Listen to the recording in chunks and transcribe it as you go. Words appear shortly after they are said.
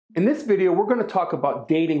In this video, we're going to talk about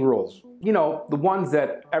dating rules. You know, the ones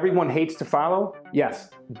that everyone hates to follow. Yes,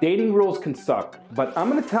 dating rules can suck, but I'm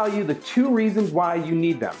going to tell you the 2 reasons why you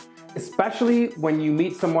need them, especially when you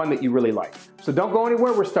meet someone that you really like. So don't go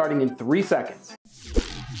anywhere, we're starting in 3 seconds.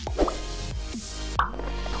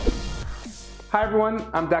 Hi everyone,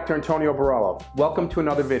 I'm Dr. Antonio Borrello. Welcome to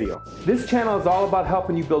another video. This channel is all about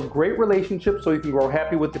helping you build great relationships so you can grow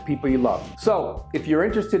happy with the people you love. So, if you're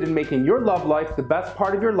interested in making your love life the best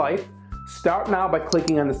part of your life, start now by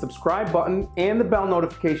clicking on the subscribe button and the bell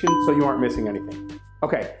notification so you aren't missing anything.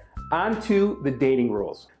 Okay, on to the dating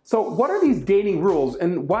rules. So what are these dating rules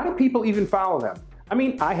and why do people even follow them? I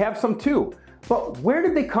mean, I have some too, but where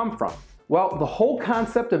did they come from? Well, the whole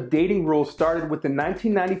concept of dating rules started with the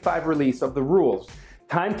 1995 release of The Rules,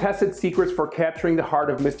 Time-Tested Secrets for Capturing the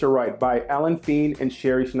Heart of Mr. Right by Ellen Feen and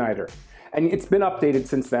Sherry Schneider. And it's been updated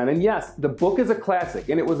since then. And yes, the book is a classic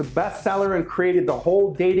and it was a bestseller and created the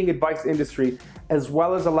whole dating advice industry as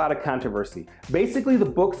well as a lot of controversy. Basically, the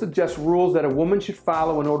book suggests rules that a woman should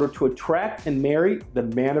follow in order to attract and marry the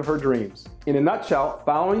man of her dreams. In a nutshell,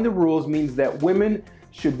 following the rules means that women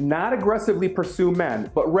should not aggressively pursue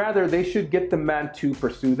men, but rather they should get the men to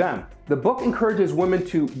pursue them. The book encourages women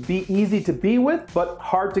to be easy to be with, but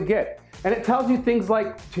hard to get. And it tells you things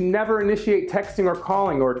like to never initiate texting or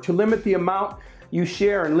calling, or to limit the amount you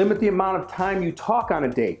share and limit the amount of time you talk on a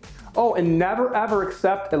date. Oh, and never ever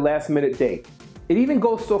accept a last-minute date. It even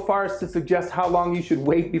goes so far as to suggest how long you should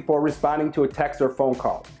wait before responding to a text or phone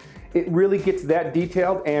call. It really gets that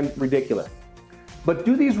detailed and ridiculous. But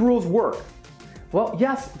do these rules work? Well,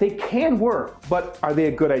 yes, they can work, but are they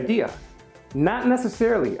a good idea? Not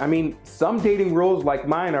necessarily. I mean, some dating rules like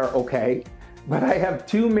mine are okay, but I have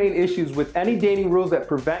 2 main issues with any dating rules that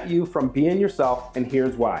prevent you from being yourself, and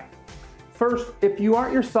here's why. First, if you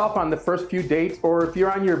aren't yourself on the first few dates, or if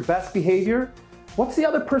you're on your best behavior, what's the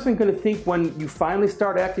other person going to think when you finally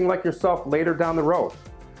start acting like yourself later down the road?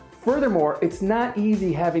 Furthermore, it's not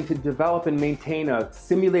easy having to develop and maintain a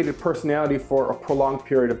simulated personality for a prolonged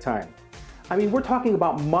period of time. I mean, we're talking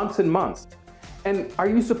about months and months. And are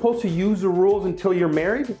you supposed to use the rules until you're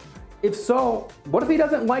married? If so, what if he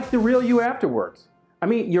doesn't like the real you afterwards? I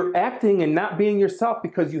mean, you're acting and not being yourself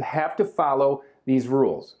because you have to follow these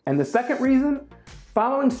rules. And the second reason,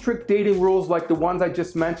 following strict dating rules like the ones I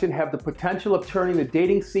just mentioned have the potential of turning the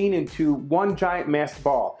dating scene into one giant masked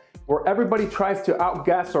ball, where everybody tries to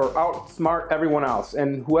outguess or outsmart everyone else,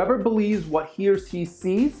 and whoever believes what he or she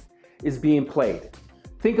sees is being played.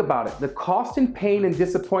 Think about it, the cost and pain and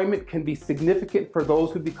disappointment can be significant for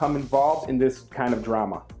those who become involved in this kind of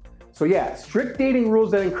drama. So yeah, strict dating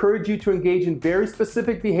rules that encourage you to engage in very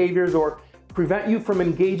specific behaviors or prevent you from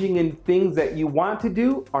engaging in things that you want to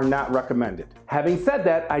do are not recommended. Having said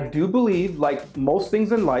that, I do believe, like most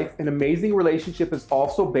things in life, an amazing relationship is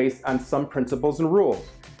also based on some principles and rules.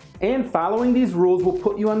 And following these rules will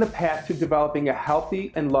put you on the path to developing a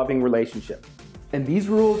healthy and loving relationship. And these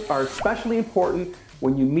rules are especially important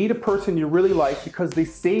when you meet a person you really like because they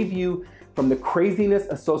save you from the craziness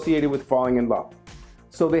associated with falling in love.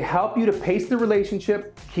 So they help you to pace the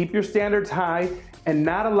relationship, keep your standards high, and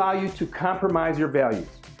not allow you to compromise your values.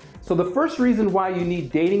 So the first reason why you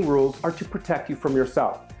need dating rules are to protect you from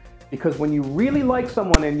yourself. Because when you really like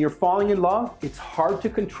someone and you're falling in love, it's hard to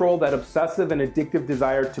control that obsessive and addictive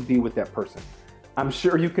desire to be with that person. I'm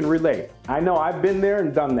sure you can relate. I know I've been there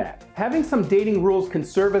and done that. Having some dating rules can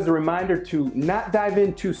serve as a reminder to not dive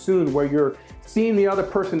in too soon where you're seeing the other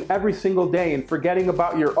person every single day and forgetting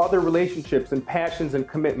about your other relationships and passions and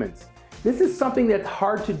commitments. This is something that's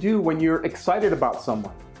hard to do when you're excited about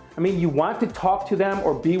someone. I mean, you want to talk to them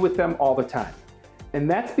or be with them all the time.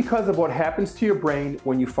 And that's because of what happens to your brain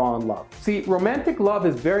when you fall in love. See, romantic love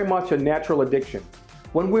is very much a natural addiction.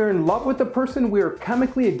 When we're in love with a person, we are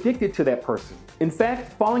chemically addicted to that person. In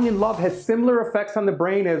fact, falling in love has similar effects on the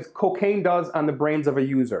brain as cocaine does on the brains of a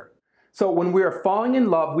user. So when we are falling in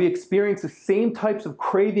love, we experience the same types of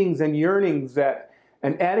cravings and yearnings that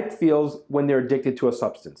an addict feels when they're addicted to a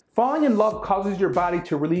substance. Falling in love causes your body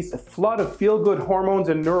to release a flood of feel-good hormones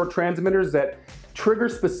and neurotransmitters that trigger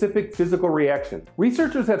specific physical reactions.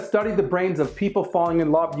 Researchers have studied the brains of people falling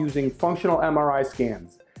in love using functional MRI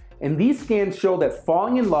scans. And these scans show that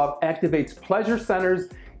falling in love activates pleasure centers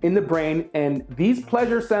in the brain, and these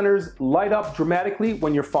pleasure centers light up dramatically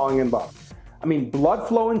when you're falling in love. I mean, blood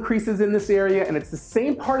flow increases in this area, and it's the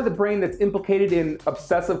same part of the brain that's implicated in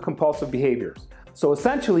obsessive compulsive behaviors. So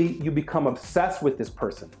essentially, you become obsessed with this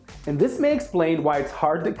person. And this may explain why it's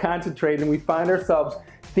hard to concentrate and we find ourselves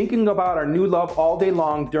thinking about our new love all day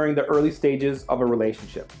long during the early stages of a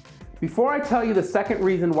relationship. Before I tell you the second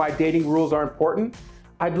reason why dating rules are important,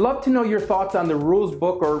 I'd love to know your thoughts on the rules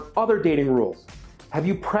book or other dating rules. Have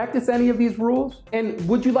you practiced any of these rules? And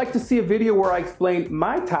would you like to see a video where I explain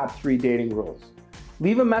my top 3 dating rules?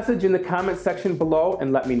 Leave a message in the comment section below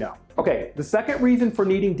and let me know. Okay, the second reason for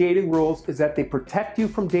needing dating rules is that they protect you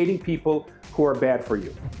from dating people who are bad for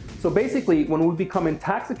you. So basically, when we become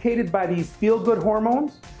intoxicated by these feel-good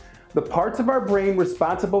hormones, the parts of our brain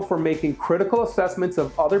responsible for making critical assessments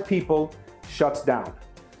of other people shuts down.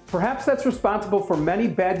 Perhaps that's responsible for many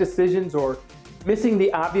bad decisions or missing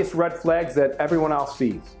the obvious red flags that everyone else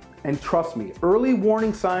sees. And trust me, early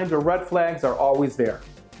warning signs or red flags are always there.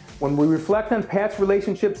 When we reflect on past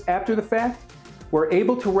relationships after the fact, we're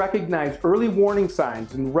able to recognize early warning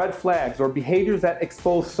signs and red flags or behaviors that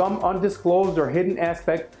expose some undisclosed or hidden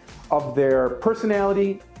aspect of their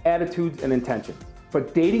personality, attitudes, and intentions.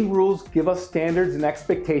 But dating rules give us standards and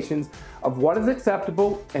expectations of what is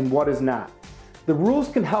acceptable and what is not. The rules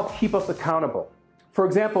can help keep us accountable. For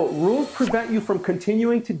example, rules prevent you from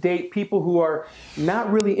continuing to date people who are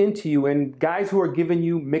not really into you and guys who are giving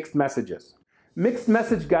you mixed messages. Mixed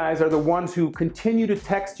message guys are the ones who continue to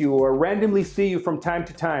text you or randomly see you from time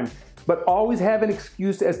to time, but always have an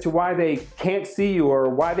excuse as to why they can't see you or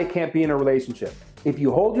why they can't be in a relationship. If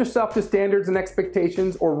you hold yourself to standards and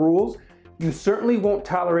expectations or rules, you certainly won't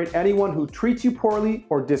tolerate anyone who treats you poorly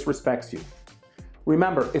or disrespects you.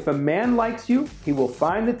 Remember, if a man likes you, he will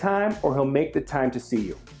find the time or he'll make the time to see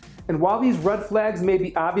you. And while these red flags may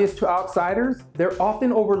be obvious to outsiders, they're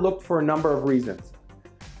often overlooked for a number of reasons.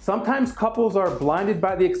 Sometimes couples are blinded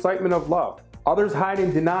by the excitement of love. Others hide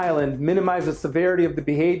in denial and minimize the severity of the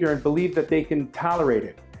behavior and believe that they can tolerate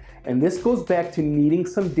it. And this goes back to needing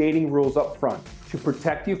some dating rules up front to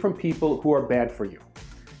protect you from people who are bad for you.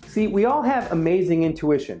 See, we all have amazing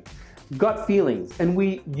intuition, gut feelings, and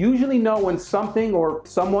we usually know when something or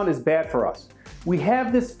someone is bad for us. We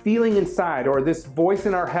have this feeling inside or this voice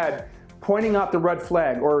in our head pointing out the red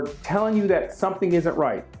flag or telling you that something isn't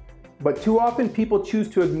right. But too often people choose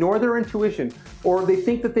to ignore their intuition, or they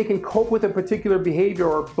think that they can cope with a particular behavior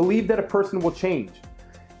or believe that a person will change.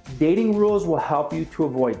 Dating rules will help you to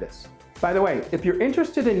avoid this. By the way, if you're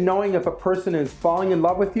interested in knowing if a person is falling in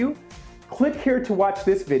love with you, click here to watch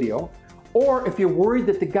this video. Or if you're worried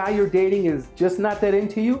that the guy you're dating is just not that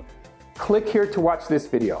into you, click here to watch this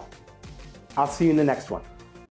video. I'll see you in the next one.